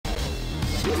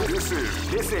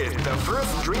This is the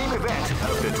first dream event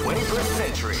of the 21st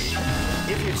century.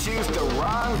 If you choose the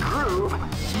wrong groove,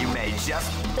 you may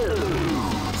just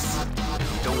lose.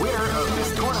 The winner of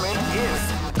this tournament is...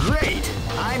 Great!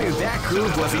 I knew that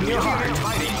groove was in your heart.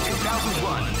 Fighting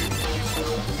 2001.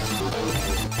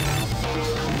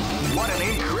 What an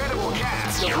incredible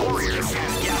cast of warriors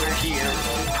has gathered here.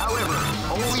 However,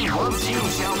 only one team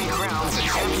shall be crowned the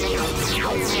champion of the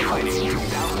Pioneer Fighting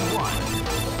 2001.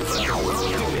 But the road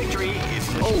to victory is...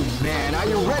 Oh man, are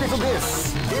you ready for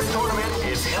this? This tournament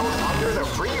is held under the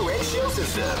free ratio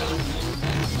system.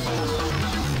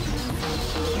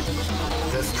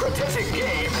 The strategic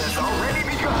game has already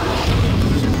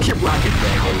begun. Keep rocking,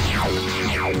 baby.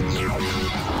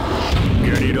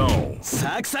 Get it on.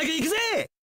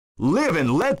 Live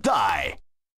and let die.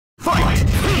 Fight! They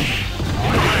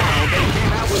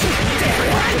came out with a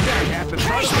attack at the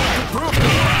first to prove it.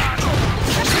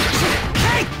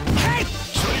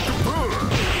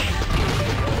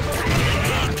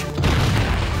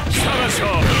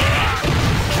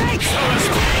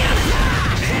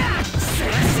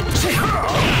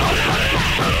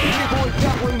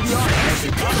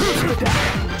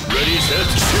 Ready, set,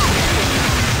 shoot!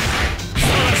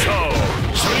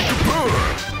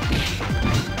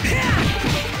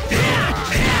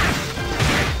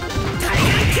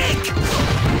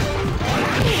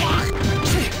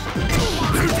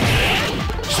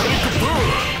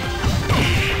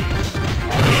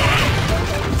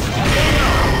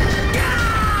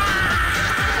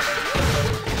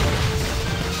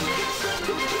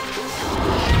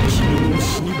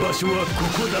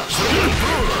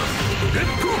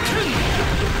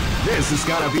 This is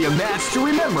gonna be a match to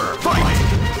remember. Fight!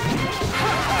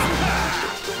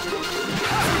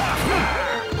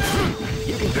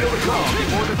 You can feel the calm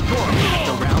before the storm.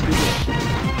 The round begins.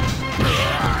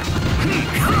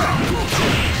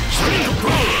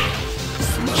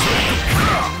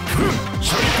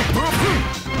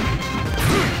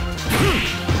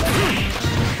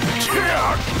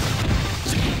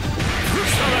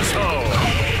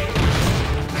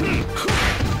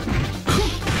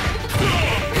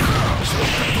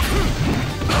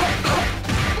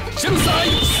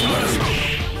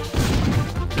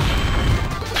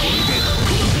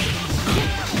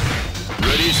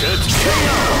 Ready, set,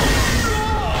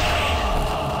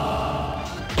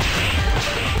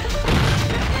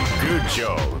 good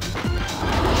job.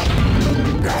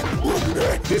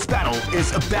 This battle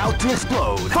is about to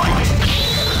explode. Fight!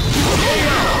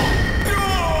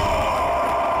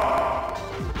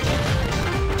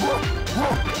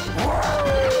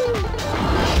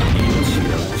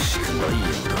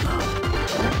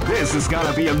 This is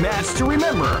gonna be a match to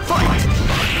remember. Fight!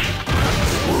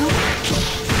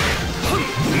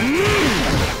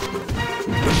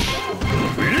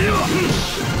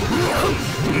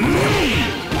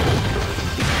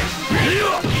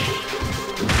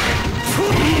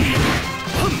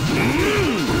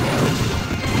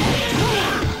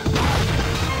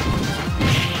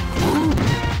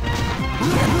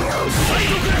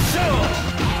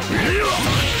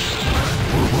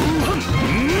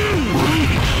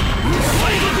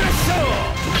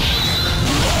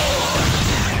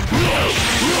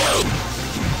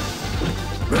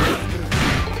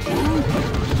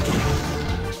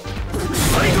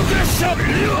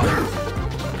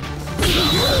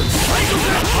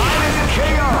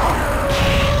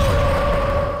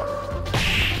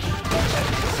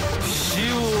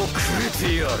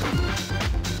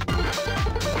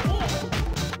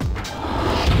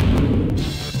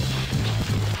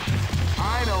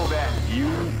 I know that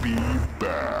you'll be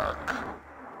back.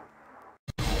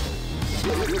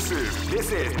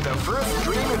 This is the first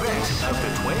dream event of the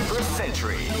 21st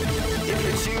century. If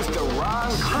you choose the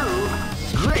wrong groove,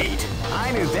 great!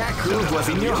 I knew that groove was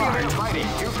in your heart. Fighting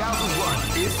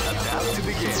 2001 is about to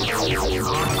begin.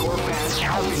 Hardcore fans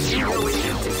have been eagerly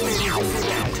anticipating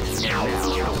this event. Now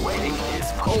the waiting is...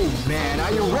 Oh man,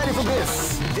 are you ready for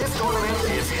this? This tournament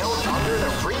is held under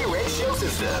the free ratio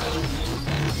system.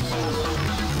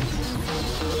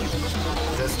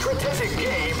 The strategic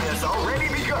game has already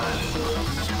begun.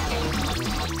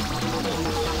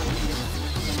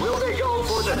 Will they go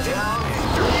for the down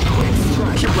and dirty quick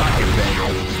strike? Keep rocking,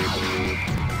 baby.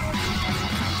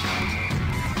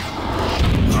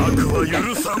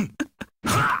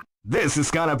 This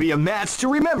is gonna be a match to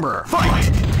remember.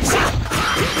 Fight!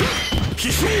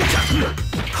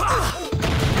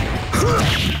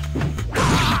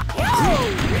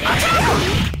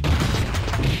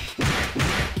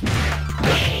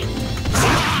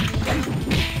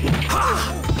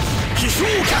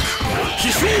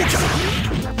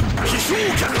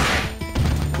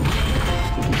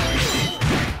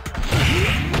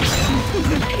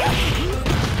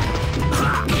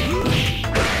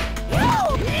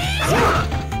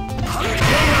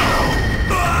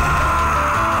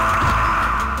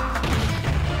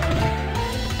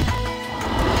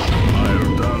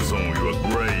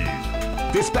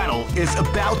 This battle is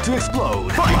about to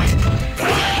explode. Fight!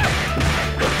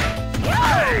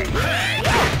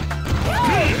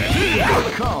 Feel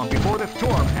the calm before the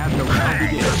storm as the round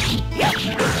begins.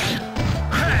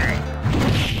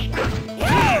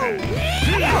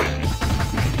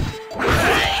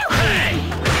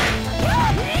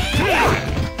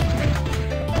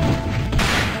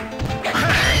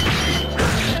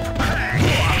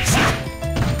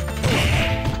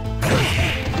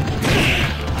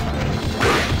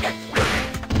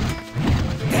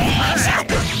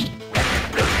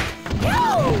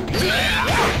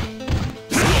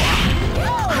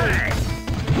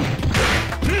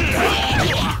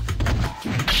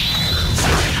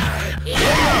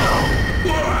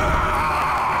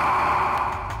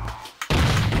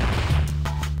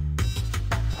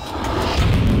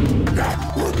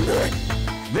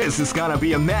 This is gonna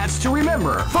be a match to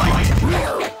remember. Fight!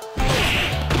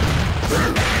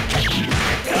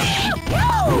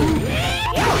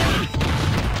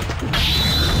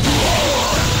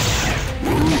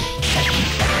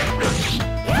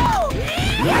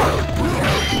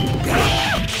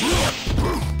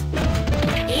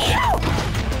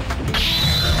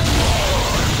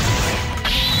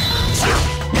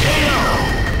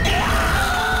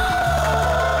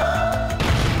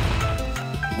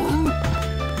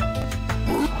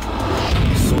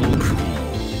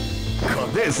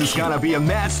 This is gonna be a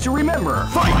match to remember.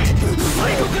 Fight! Came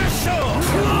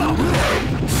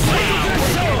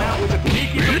out with a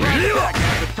sneaky surprise attack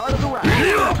at the start of the round.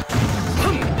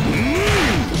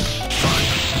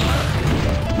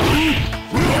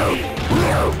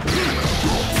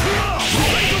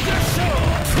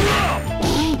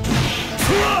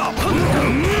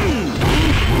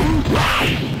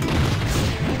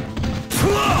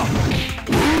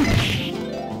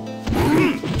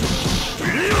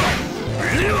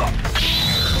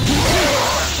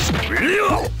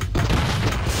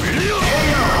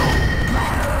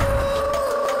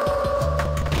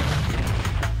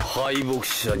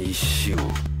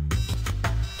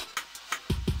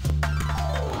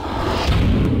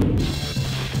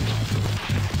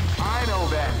 I know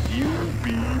that you'll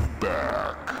be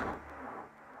back.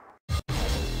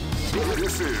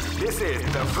 This is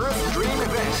the first dream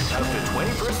event of the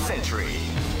 21st century.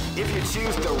 If you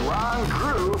choose the wrong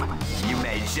groove, you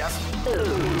may just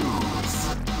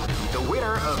lose. The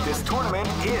winner of this tournament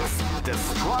is the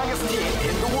strongest team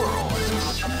in the world.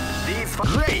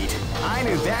 Great! I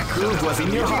knew that groove was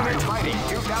in your heart. Fighting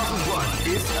 2001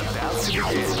 is about to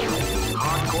begin.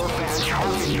 Hardcore fans have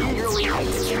been eagerly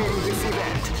anticipating this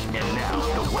event, and now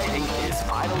the waiting is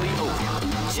finally over.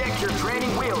 Check your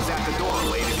training wheels at the door,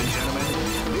 ladies and gentlemen.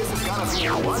 This is gonna be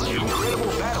one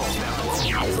incredible battle that won't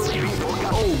easily be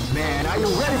forgotten. Oh man, are you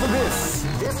ready for this?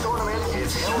 This tournament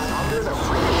is held under the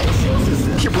free ratio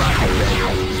system. Keep rocking.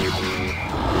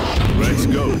 Let's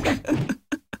go.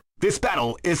 This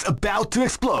battle is about to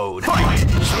explode. Fight!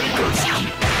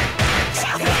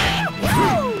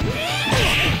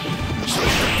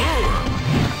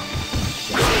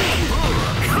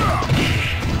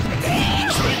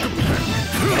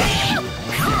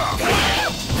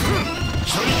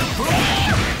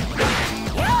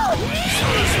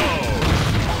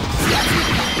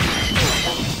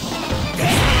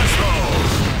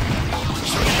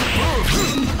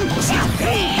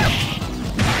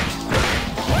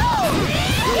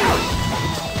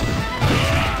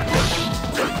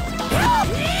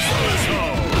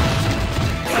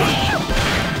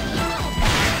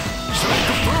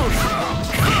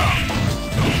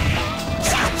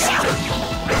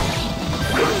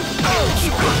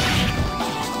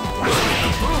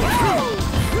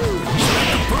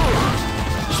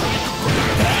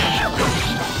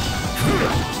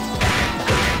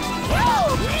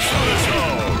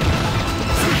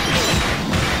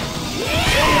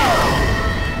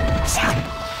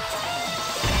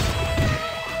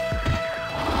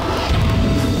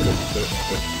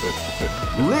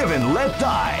 Live and let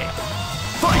die.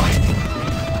 Fight!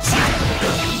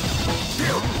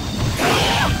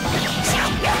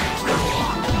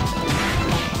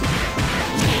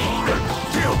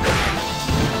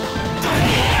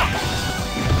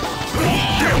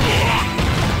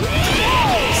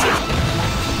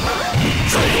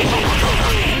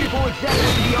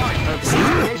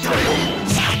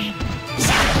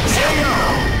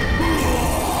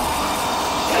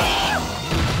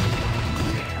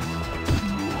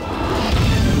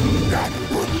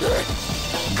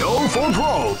 Go for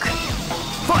broke!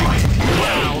 Fight!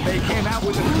 Wow, they came out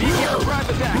with a sneaky surprise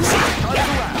attack at the start of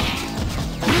the round.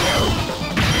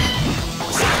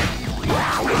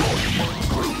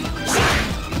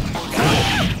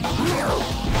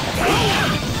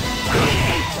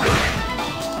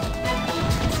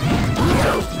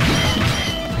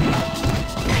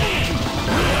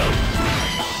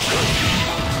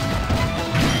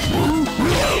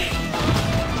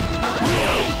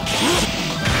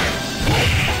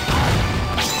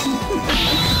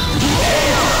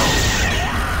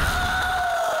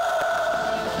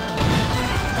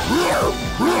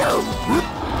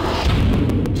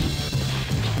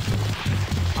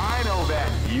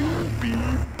 you'll be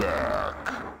back.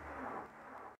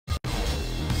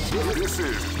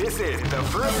 This is the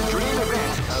first dream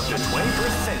event of the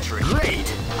 21st century.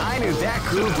 Great! I knew that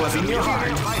groove was in your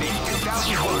heart. Fighting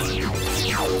 2001.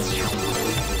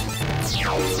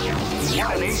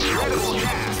 What an incredible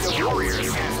cast of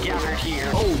warriors has gathered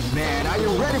here. Oh man, are you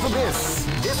ready for this?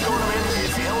 This tournament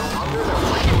is held under the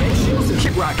regulations.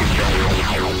 Keep rocking.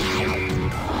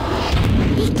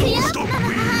 Don't stop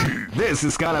me! This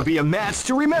is gonna be a match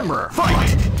to remember.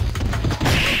 Fight!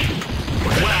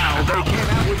 Wow, they came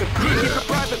out with a sneaky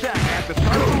surprise attack at the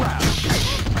start of the round.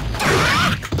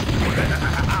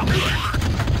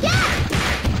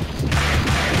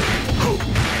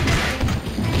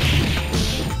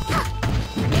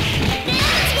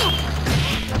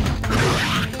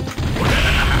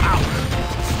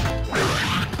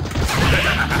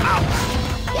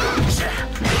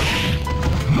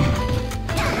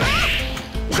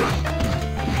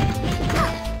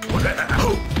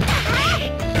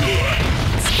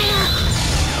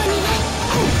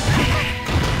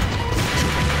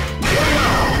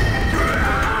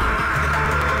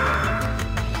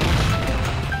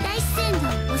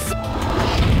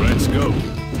 Let's go.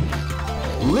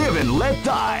 Live and let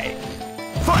die.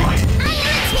 Fight! They came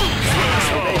out with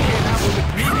a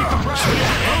sneaky surprise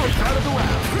attack at the start of the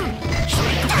round.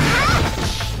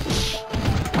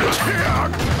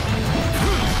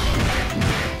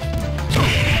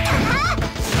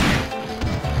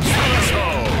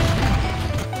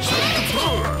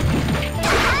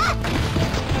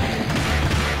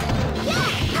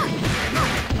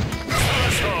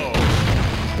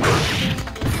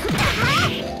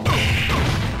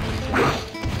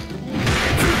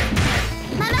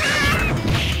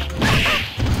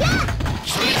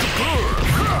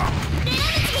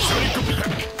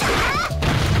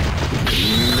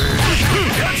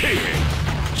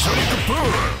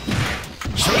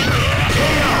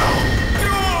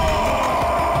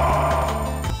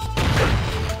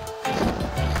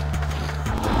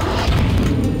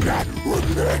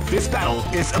 This battle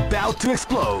is about to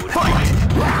explode. Fight!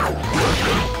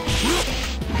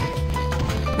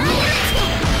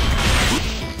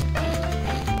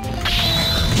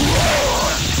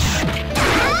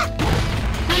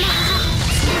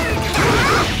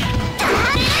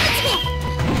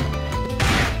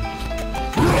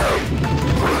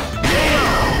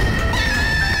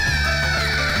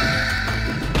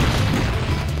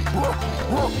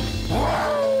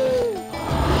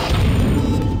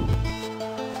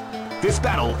 This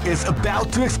battle is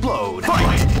about to explode.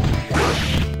 Fight!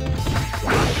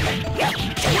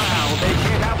 Wow, they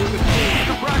came out with a sneaky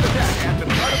surprise attack at the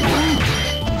start of the round.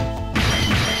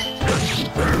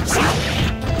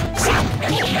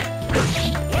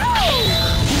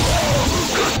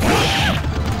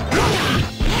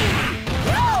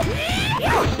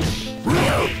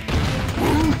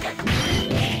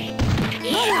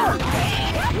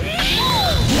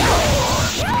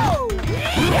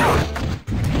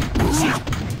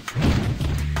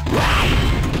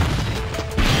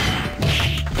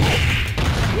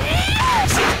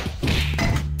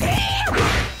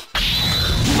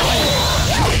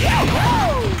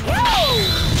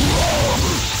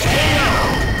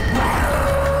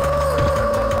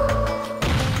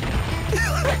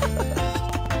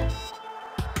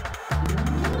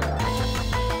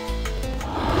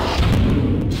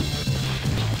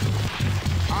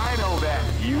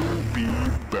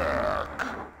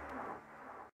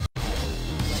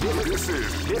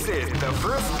 This is the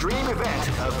first dream event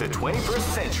of the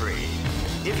 21st century.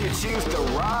 If you choose the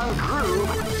wrong groove,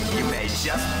 you may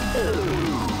just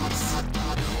lose.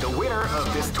 The winner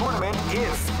of this tournament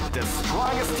is the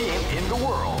strongest team in the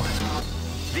world.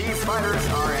 These fighters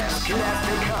are as good as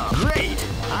they come. Great!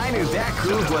 I knew that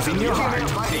groove was in your heart.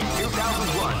 Fighting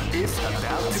 2001 is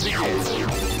about to begin.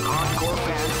 Hardcore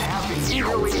fans have been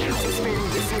eagerly anticipating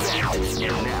this event,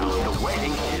 and now the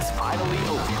waiting is finally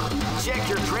over. Check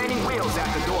your training wheels at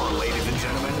the door, ladies and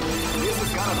gentlemen. This is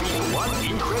gonna be one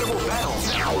incredible battle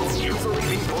that will easily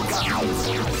be forgotten.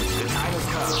 The time has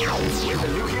come with a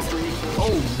new history.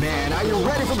 Oh man, are you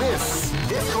ready for this?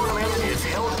 This tournament is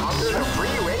held under the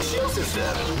free ratio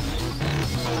system.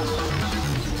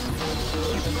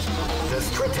 The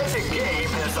strategic game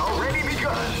has already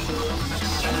begun.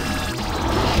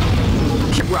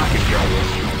 Keep rocking, girl.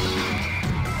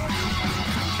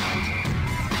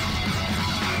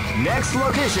 Next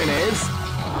location is...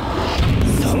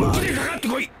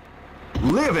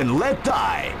 Live and let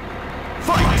die.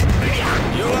 Fight!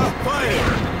 You are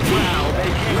fired! Wow,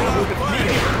 they came out with the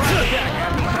sneaky surprise attack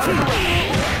at the start of the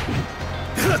round.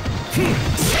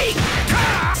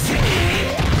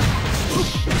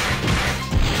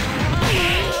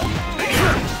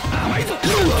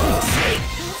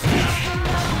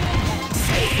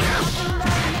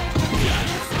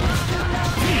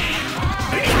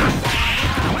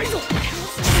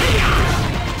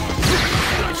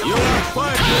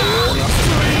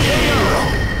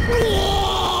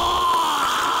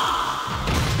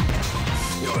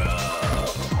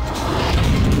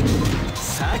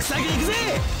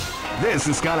 This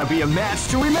is gonna be a match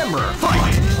to remember.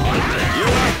 Fight! You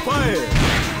are fired!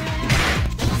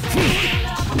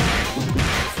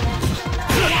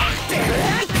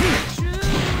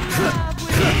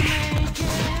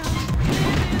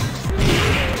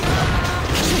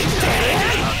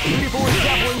 Before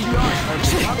grappling the art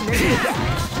of combination attack.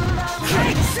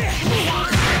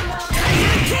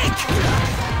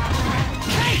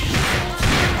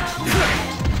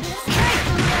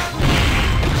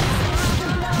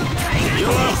 You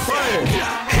are fired!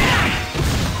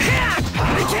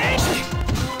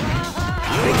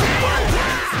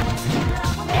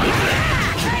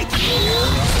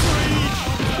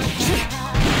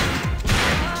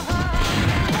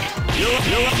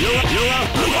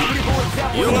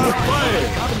 You are fired!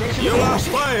 You are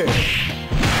fired!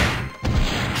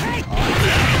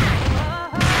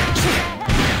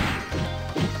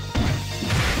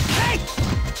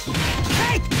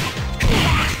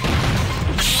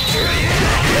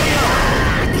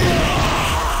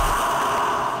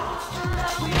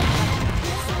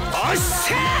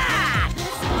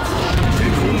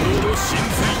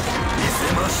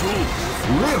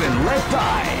 Live and let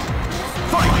die.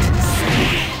 Fight!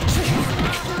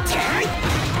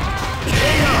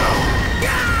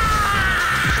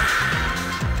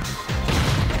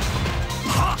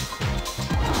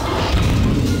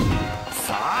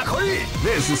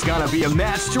 This is gonna be a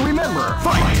match to remember.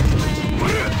 Fight!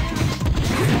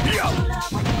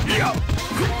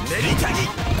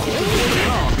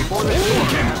 Before the storm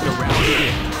has the round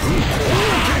begin.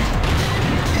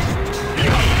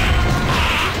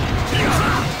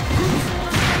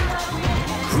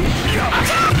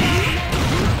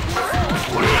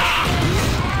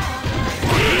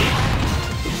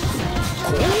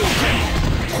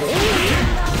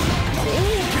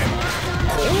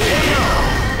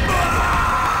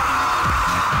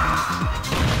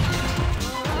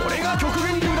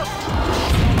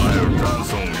 Iron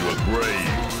Danson, you are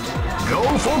brave. Go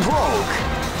for broke.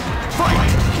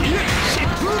 Fight!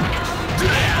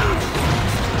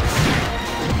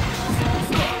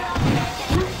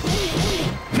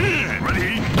 Ready?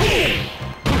 Go!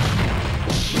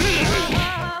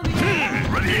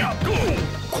 Ready? Go!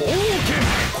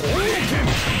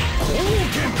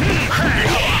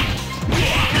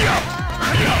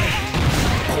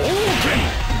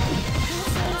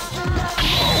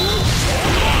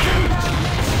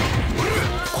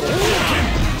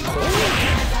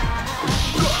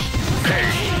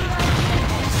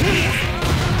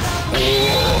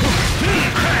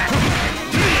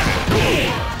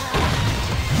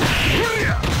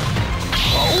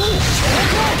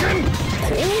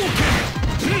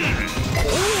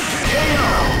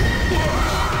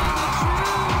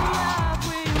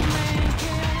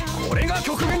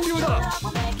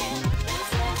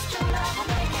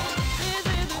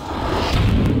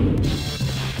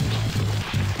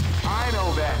 I know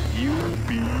that You'll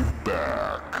be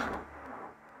back.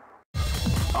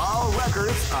 all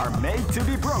records are made to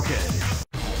be broken.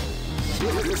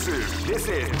 This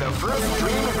is the first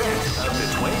dream event of the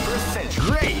 21st century.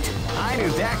 Great! I knew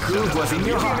that groove was in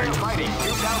your heart. Fighting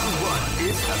 2001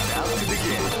 is about to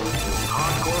begin.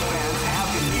 Hardcore fans have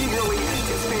been eagerly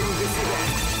anticipating this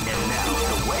event, and now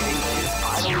the waiting is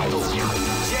finally over.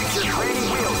 Check your training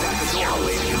wheels at the door,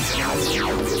 ladies and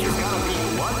gentlemen. This is gonna be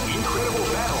one incredible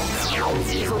battle that won't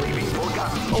easily be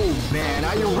forgotten. Oh man,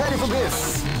 are you ready for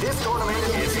this? This tournament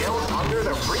is held under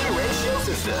the free ratio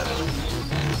system.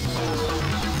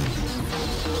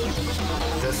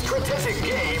 The strategic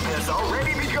game has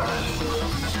already begun.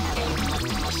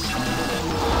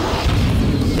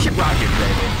 Keep rocking,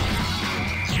 baby.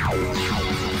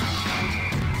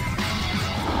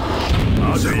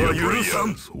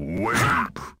 Wait.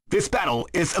 This battle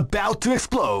is about to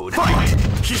explode. Fight! You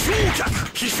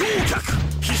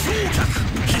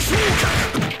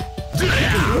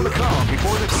can feel the calm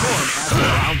before the storm as the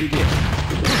round begins.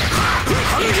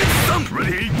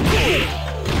 Ready? Go!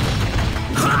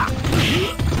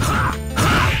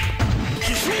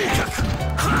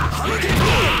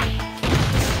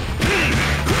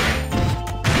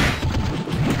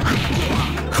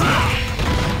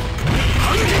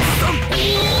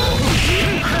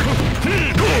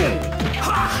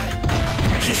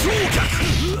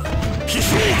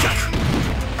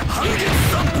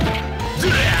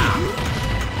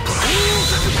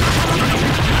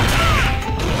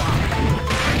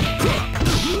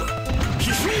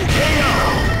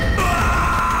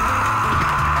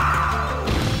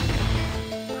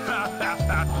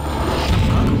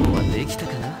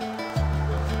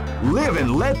 Live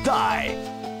and let die.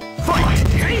 Fight!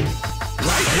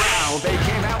 Right now, they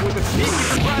came out with a sneaky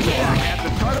surprise attack at the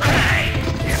start of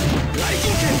the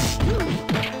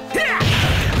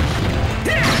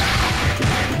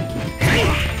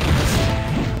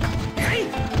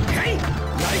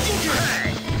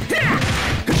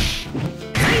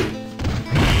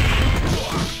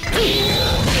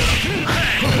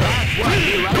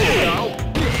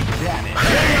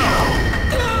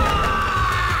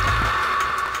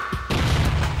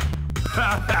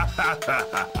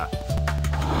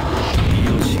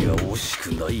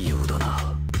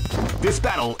This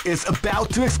battle is about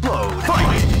to explode.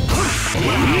 Fight!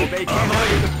 Wow, they came out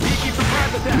with a sneaky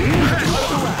surprise attack.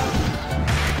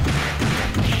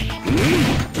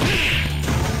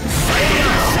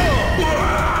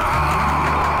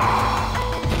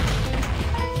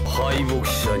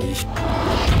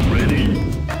 Ready?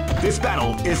 This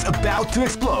battle is about to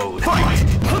explode. Fight!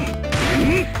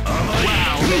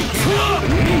 Wow, they came out with a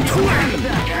sneaky surprise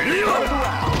attack.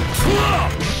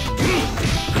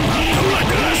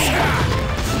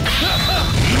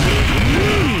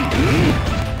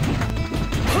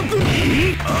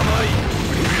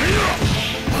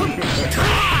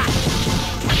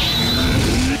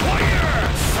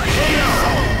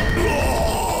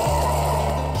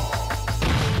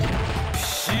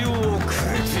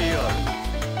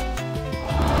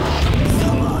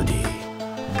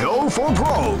 Go for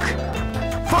broke!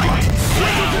 Fight!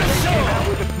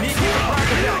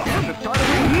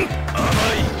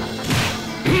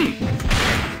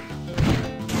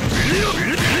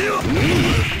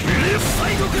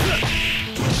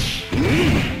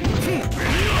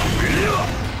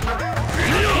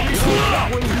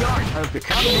 Of the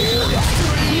combination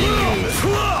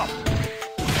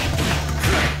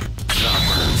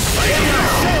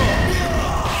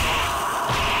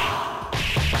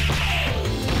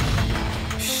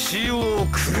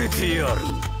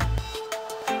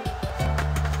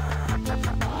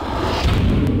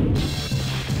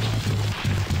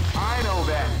I know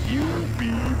that you'll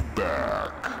be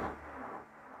back.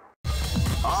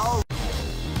 All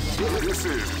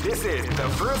This is the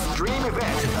first dream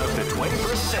event of the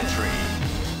 21st century.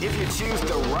 If you choose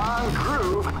the wrong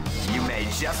groove, you may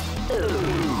just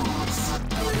lose.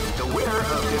 The winner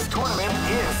of this tournament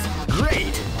is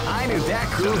great. I knew that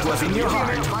groove was in your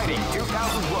heart. Fighting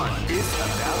 2001 is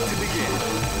about to begin.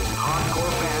 Hardcore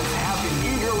fans have been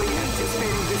eagerly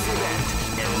anticipating this event,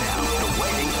 and now the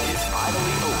waiting is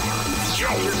finally over.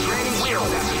 Check your training wheels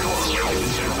at the door, ladies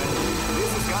and gentlemen.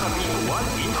 This is gonna be one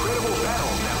incredible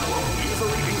battle that won't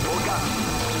easily be forgotten.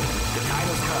 The time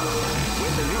has come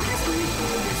when the new history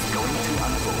is going to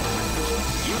unfold.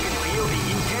 You can feel the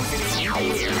intensity in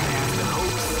the air as the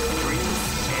hopes, dreams,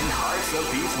 and hearts of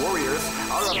these warriors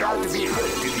are about to be put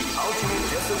to the ultimate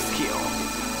test of skill.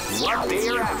 What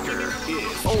they are after is...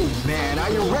 Oh man,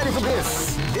 are you ready for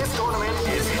this? This tournament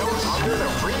is held under the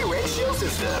free ratio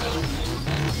system.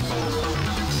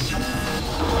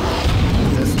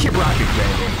 Keep rocking,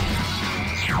 baby.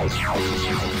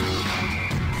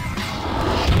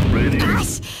 Ready?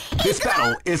 This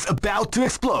battle is about to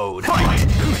explode. Fight!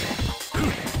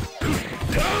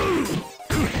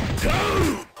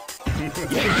 You can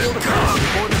feel the power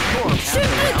before the storm.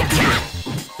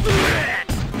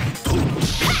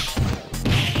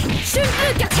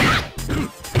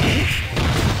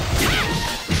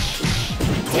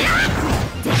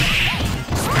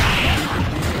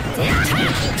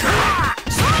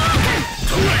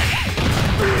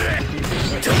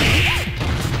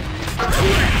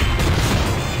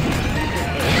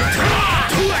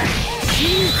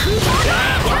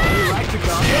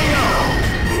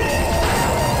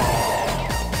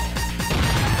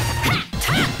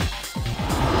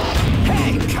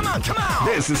 Hey, come on, come on!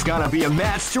 This is gonna be a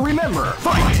match to remember.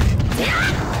 Fight! They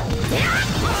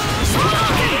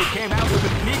came out with a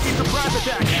sneaky surprise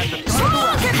attack at the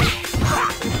start of the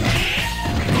round.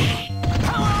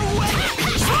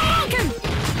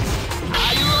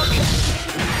 Are you okay?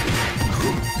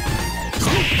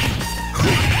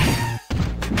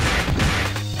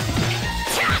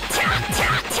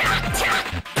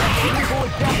 People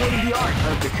is definitely the art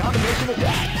of the combination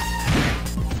attack.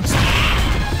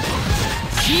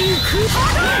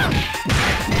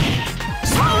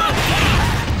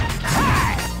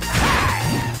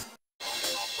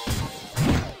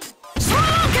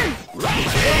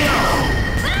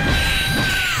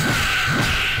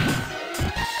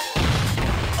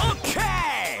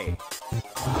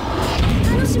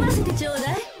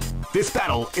 This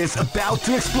battle is about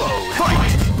to explode.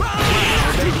 Fight!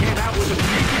 They came out with a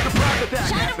sneaky surprise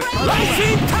attack at the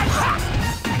Lightning Touch!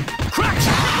 Crack!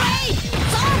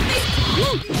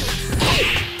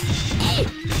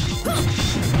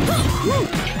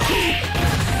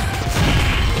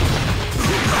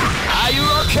 Are you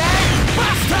okay?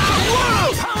 Buster!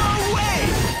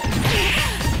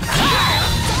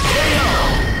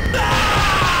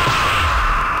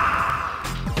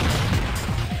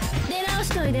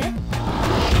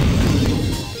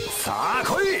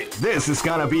 This is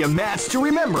gonna be a match to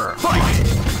remember. Fight!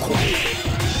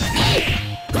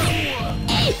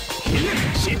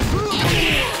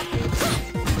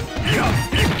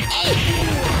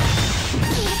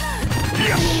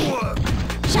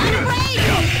 Shadow Blade!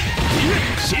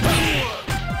 Shadow Blade!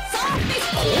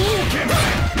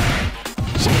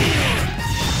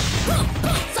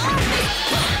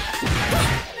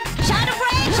 Shadow Blade! Shadow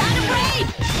Blade!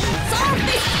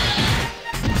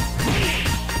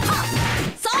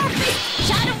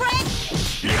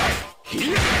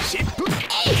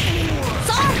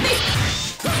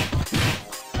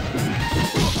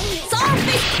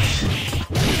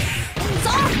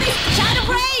 Shadow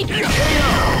Blade!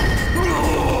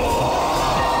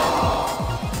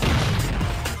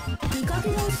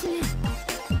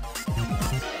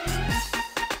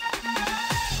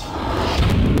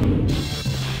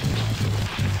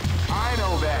 I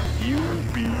know that you'll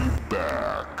be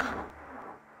back.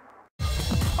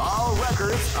 All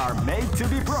records are made to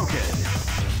be broken.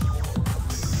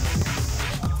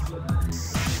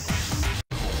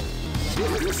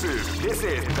 This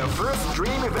is the first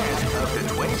dream event of the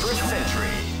 21st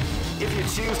century. If you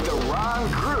choose the wrong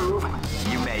groove,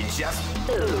 you may just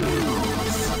lose.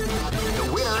 The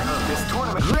winner of this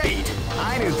tournament. Great!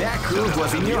 I knew that groove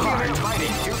was in your heart.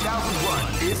 Fighting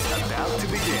 2001 is about to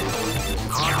begin.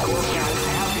 Hardcore fans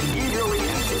have been eagerly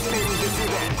anticipating this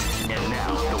event, and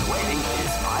now the waiting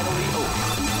is finally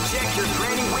over. Check your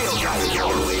training wheels, ladies and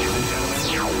gentlemen.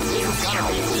 This is gonna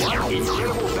be one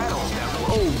incredible battle that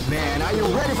will... Oh man, are you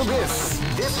ready for this?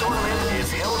 This tournament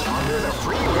is held under the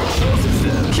free ratio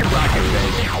system. Keep rocking,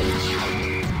 baby.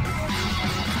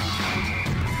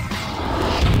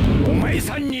 お前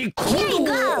さんに行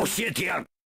動を教えてやる。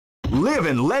 Live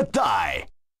and let die.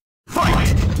 Fight!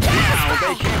 Now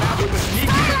they came out with a sneaky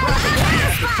surprise attack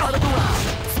at the start of the round.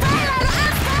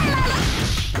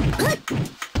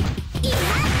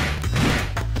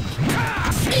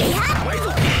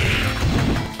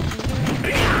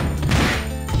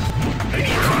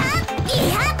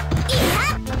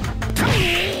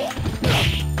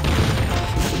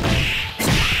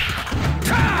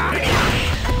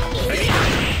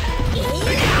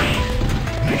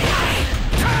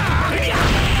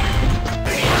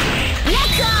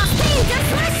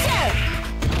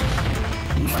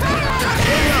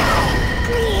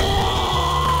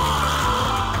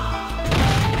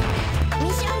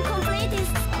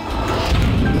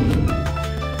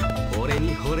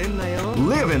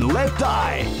 Live and let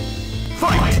die.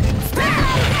 Fight!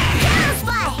 Now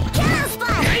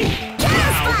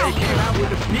they came out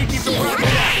with a sneaky surprise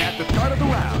attack at the start of the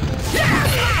round.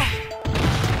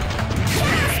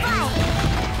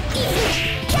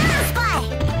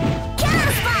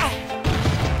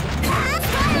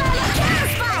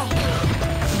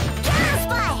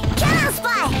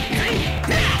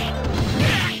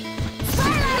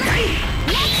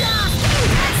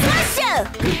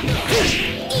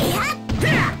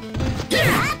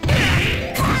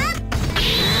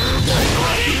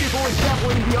 Beautiful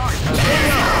exampling the art of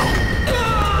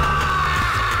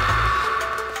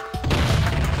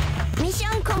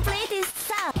Mission completed,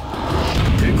 sir.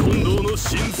 テコンドーの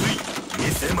真髄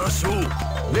見せましょう。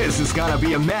 This is gonna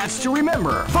be a match to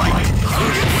remember. Fight!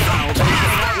 Now they came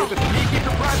out with a sneaky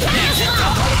surprise attack at the start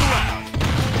of the round.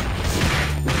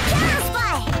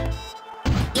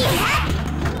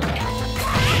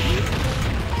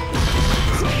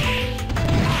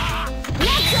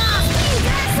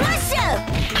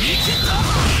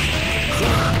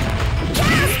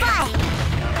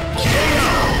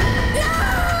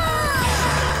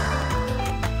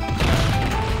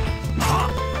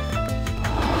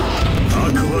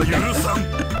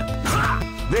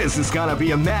 This is gonna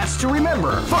be a match to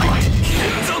remember. Fight!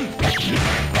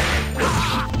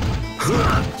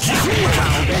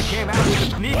 Now they came out with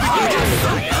a sneaky surprise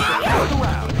attack at the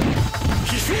round.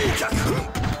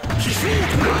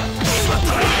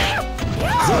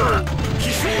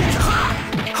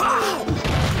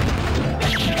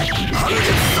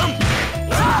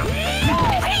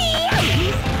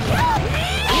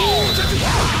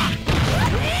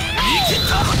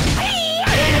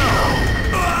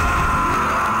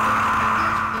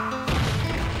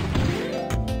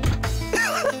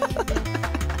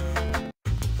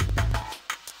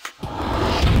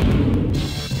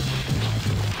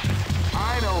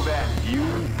 I know that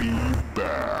you'll be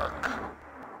back.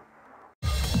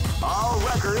 All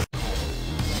records.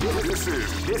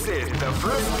 This is the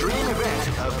first dream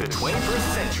event of the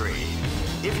 21st century.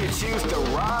 If you choose the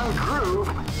wrong groove,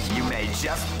 you may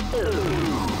just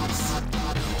lose.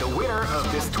 The winner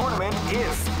of this tournament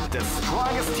is the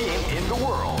strongest team in the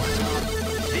world.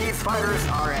 The These fighters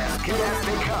are as good as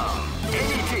they come.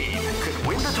 Any team could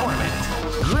win the tournament.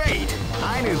 Great!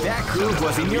 I knew that groove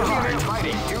was in your heart.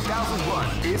 Fighting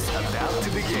 2001 is about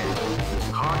to begin.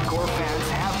 Hardcore fans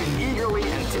have been eagerly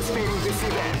anticipating this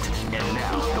event, and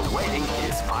now the waiting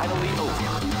is finally over.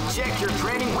 Check your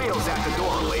training wheels at the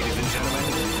door, ladies and gentlemen.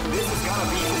 This is gonna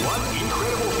be one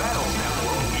incredible battle that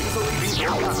won't easily be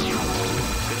forgotten.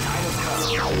 The time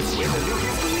has come when the new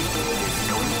history is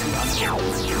going to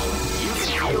unfold. You can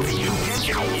feel the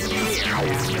intensity in the air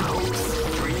as your hopes.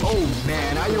 Oh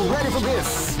man, are you ready for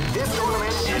this? This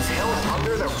tournament is held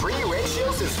under the free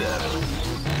ratio system.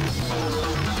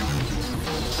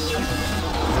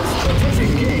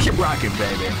 Keep rocking,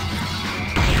 baby.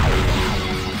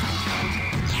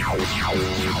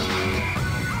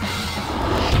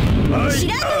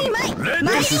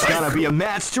 This is gonna be a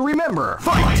match to remember.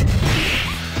 Fight!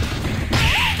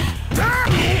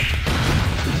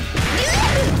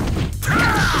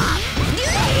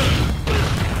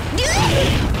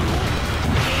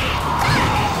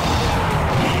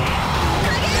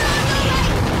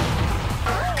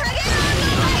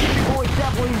 Boy,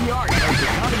 definitely the art of the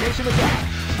combination attack.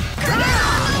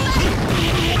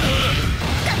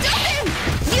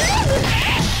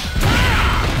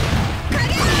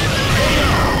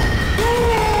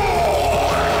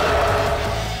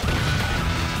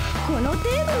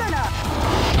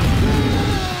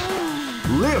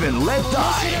 Live and let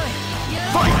die.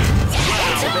 Fight!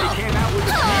 Wow, they came out with a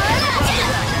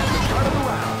attack at the start of the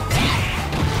round.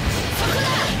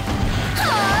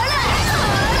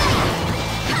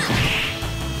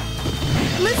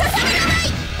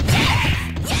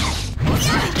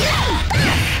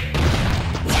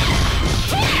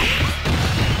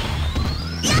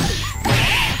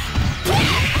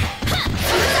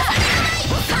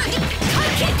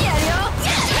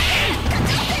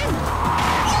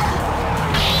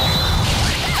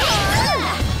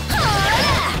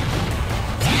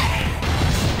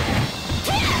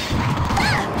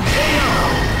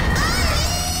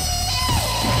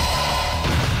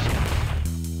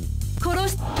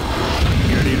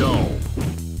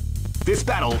 This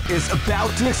battle is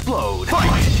about to explode. Fight!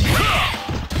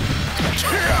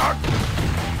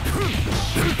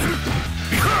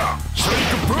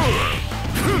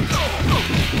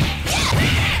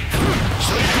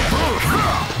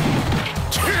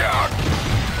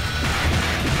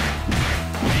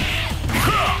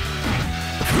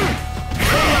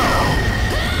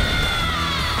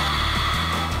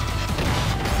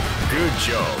 Good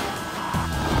job.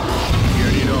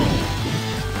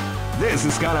 This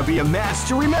is gonna be a match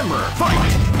to remember.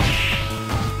 Fight!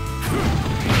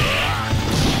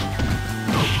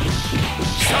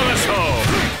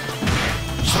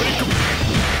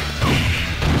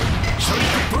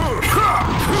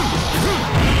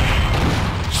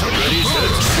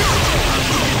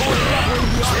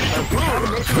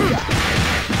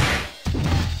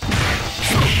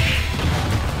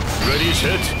 Ready,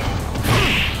 set.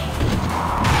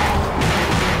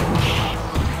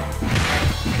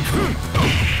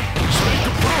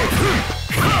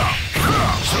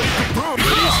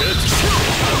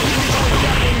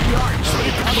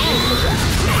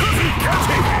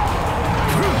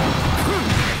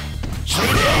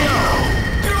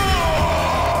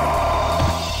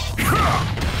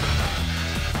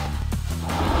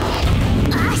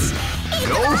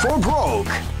 Go for broke.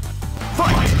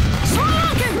 Fight!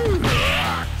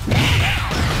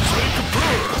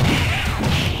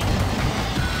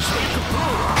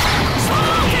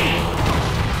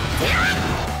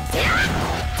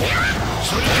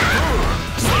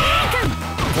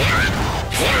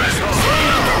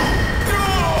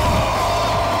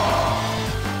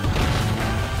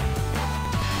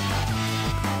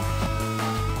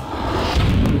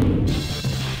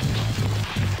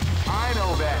 I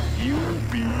know that you'll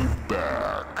be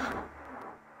back.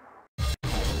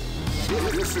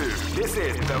 This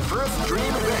is the first dream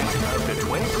event of the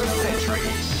 21st century.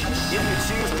 If you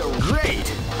choose the great,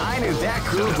 I knew that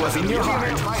groove was in your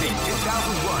heart. Fighting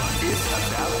 2001 is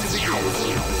about to begin.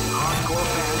 Hardcore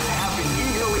fans have been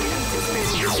eagerly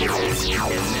anticipating this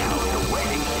event, and now the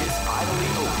waiting is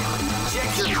finally over. Check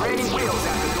your training wheels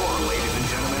at the door, ladies and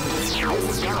gentlemen. This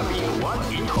is gonna be one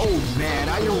incredible. Oh man,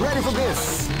 are you ready for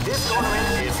this? This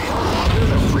tournament is held under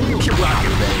the free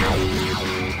rocket band.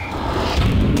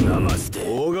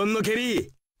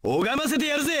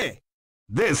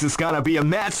 This is gonna be a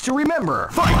match to remember.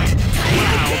 Fight!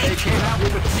 Wow, they came out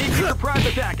with a sneaky surprise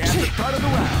attack at the start of the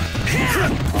round.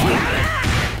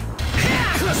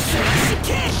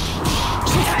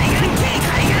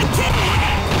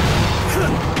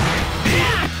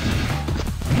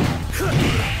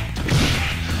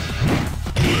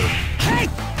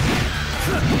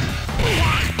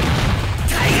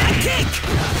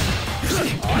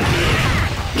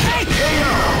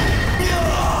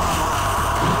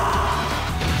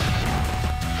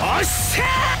 っしゃ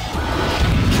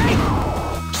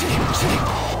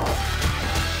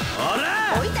あ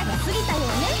ら老いたが過ぎたよね。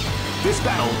 This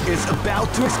battle is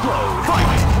about to explode. Fight!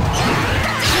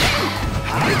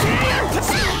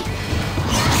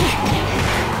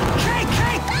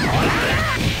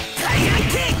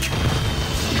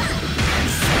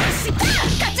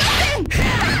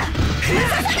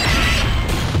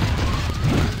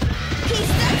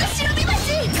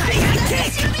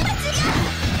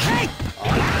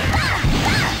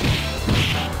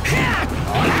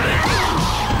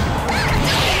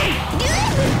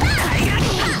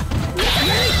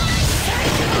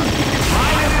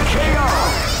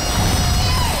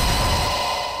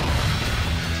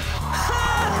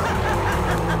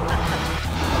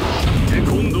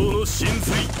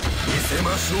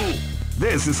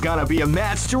 This is gonna be a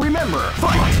match to remember.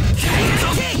 Fight!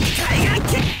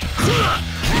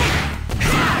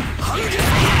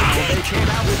 They came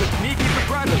out with a sneaky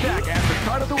surprise attack at the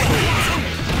start of the round.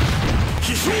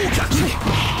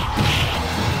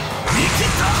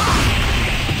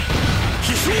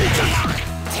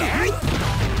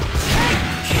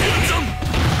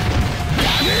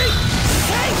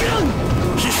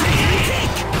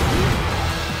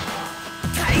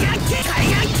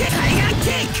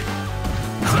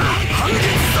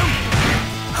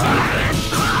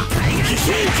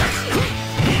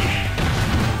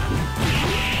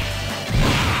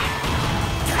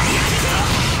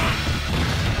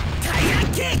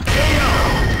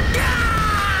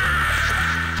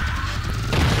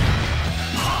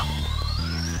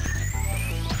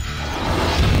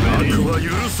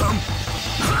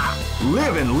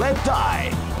 Live and let die.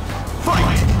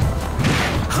 Fight!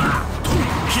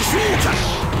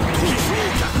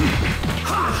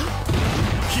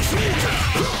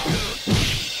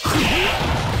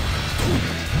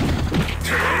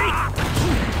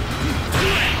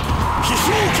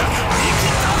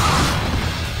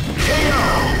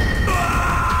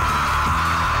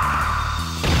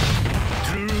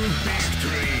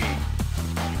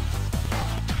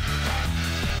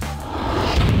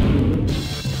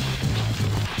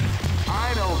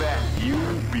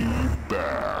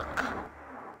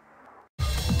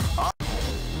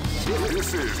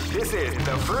 This is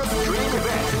the first dream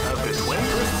event of the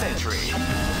 21st century.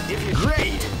 If you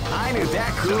great, I knew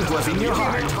that groove was in your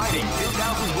heart. Fighting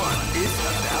 2001 is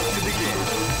about to begin.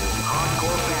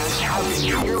 Hardcore fans have been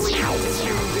eagerly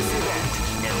anticipating this event,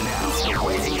 and now the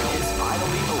waiting is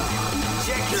finally over.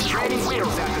 Check your training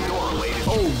wheels at the door, ladies.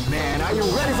 Oh man, are you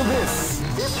ready for this?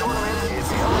 This tournament is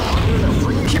held under the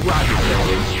free. Keep rocking,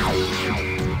 baby.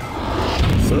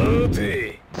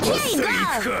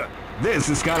 This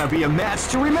is gonna be a match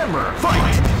to remember.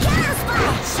 Fight!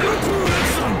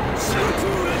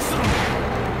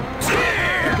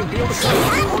 You can feel the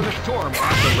color or the storm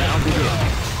as the round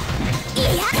begins.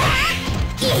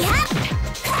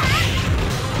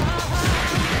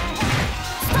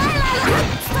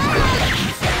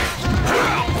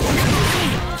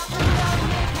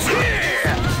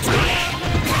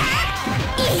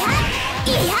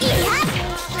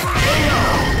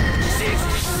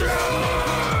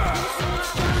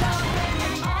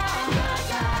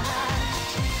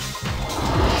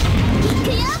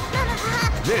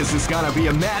 This is gonna be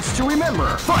a match to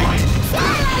remember. Fight! Wow,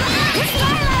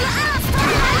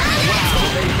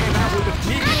 they came out with a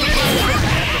sneaky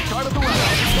surprise at the start of the round.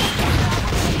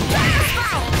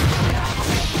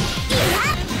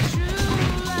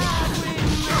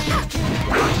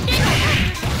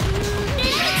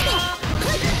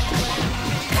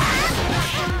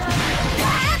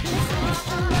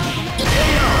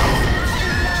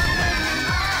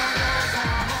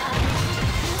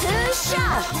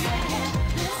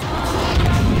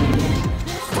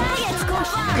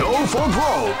 Go for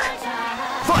broke!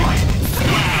 Fight!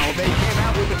 Wow, they came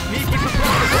out with a sneaky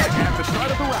surprise at the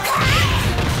start of the round.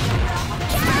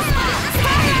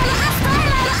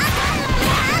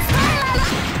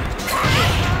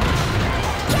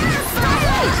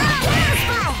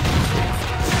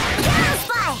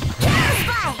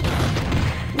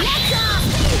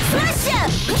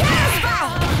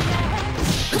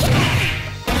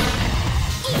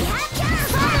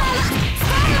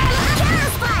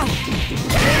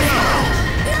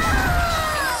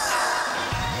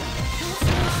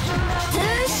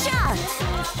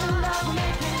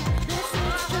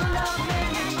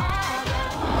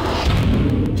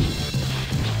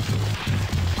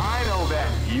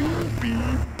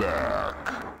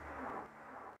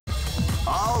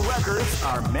 All records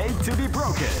are made to be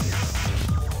broken.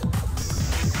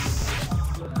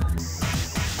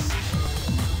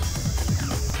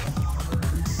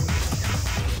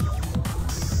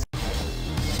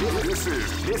 This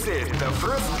This is the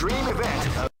first dream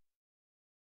event of